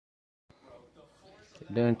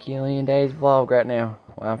So doing Kynley and Dave's vlog right now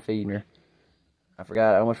while I'm feeding her.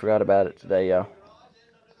 I almost forgot about it today, y'all.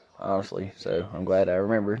 Honestly, so I'm glad I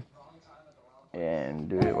remembered. And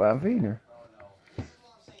do it while I'm feeding her.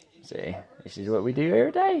 See, this is what we do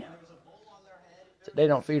every day. So they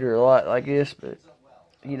don't feed her a lot like this, but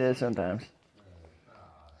he does sometimes.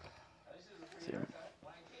 See.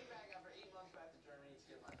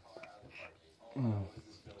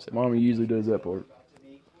 So Mommy usually does that part.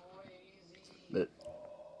 But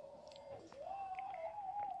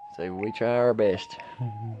so we try our best.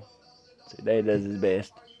 So Dave does his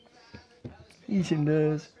best. Ethan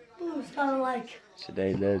does. Ooh, sound like. So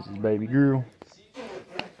Dave does his baby girl.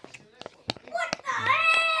 What the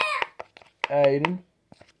hell? Aiden.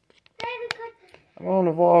 I'm on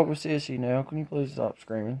the vlog with Sissy now. Can you please stop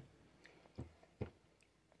screaming?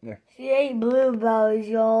 There. She ate blueberries,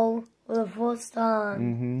 y'all, for the first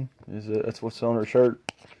time. That's what's on her shirt.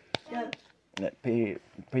 Yep. That pink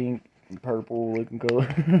and purple looking color.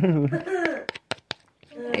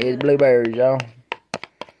 It's blueberries, y'all.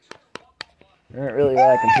 I don't really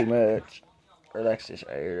like them too much. Relax this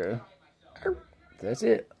area. That's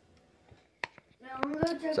it.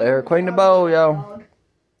 So her queen the bowl, y'all.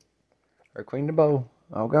 Her queen the bowl.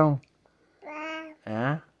 All gone.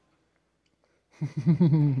 Ah.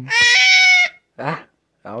 Ah.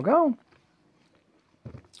 All gone.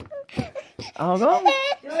 All gone.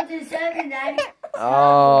 You want to do 7, Daddy?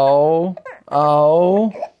 Oh.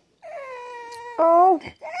 Oh. Oh.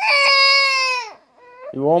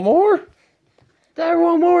 You want more? Dad,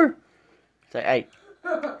 want more? Say, hey.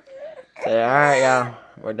 Say, alright, y'all.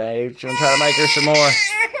 We're Dave's gonna try to make her some more.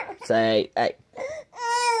 Say, hey.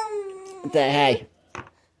 Say, hey.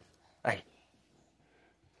 Hey.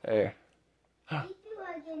 There.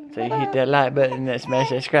 So you hit that like button and smash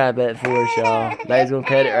that subscribe button for us, y'all. Dave's gonna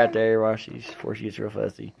cut it right there before she gets real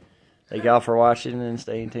fussy. Thank y'all for watching and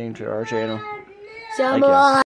staying tuned to our channel. Thank y'all.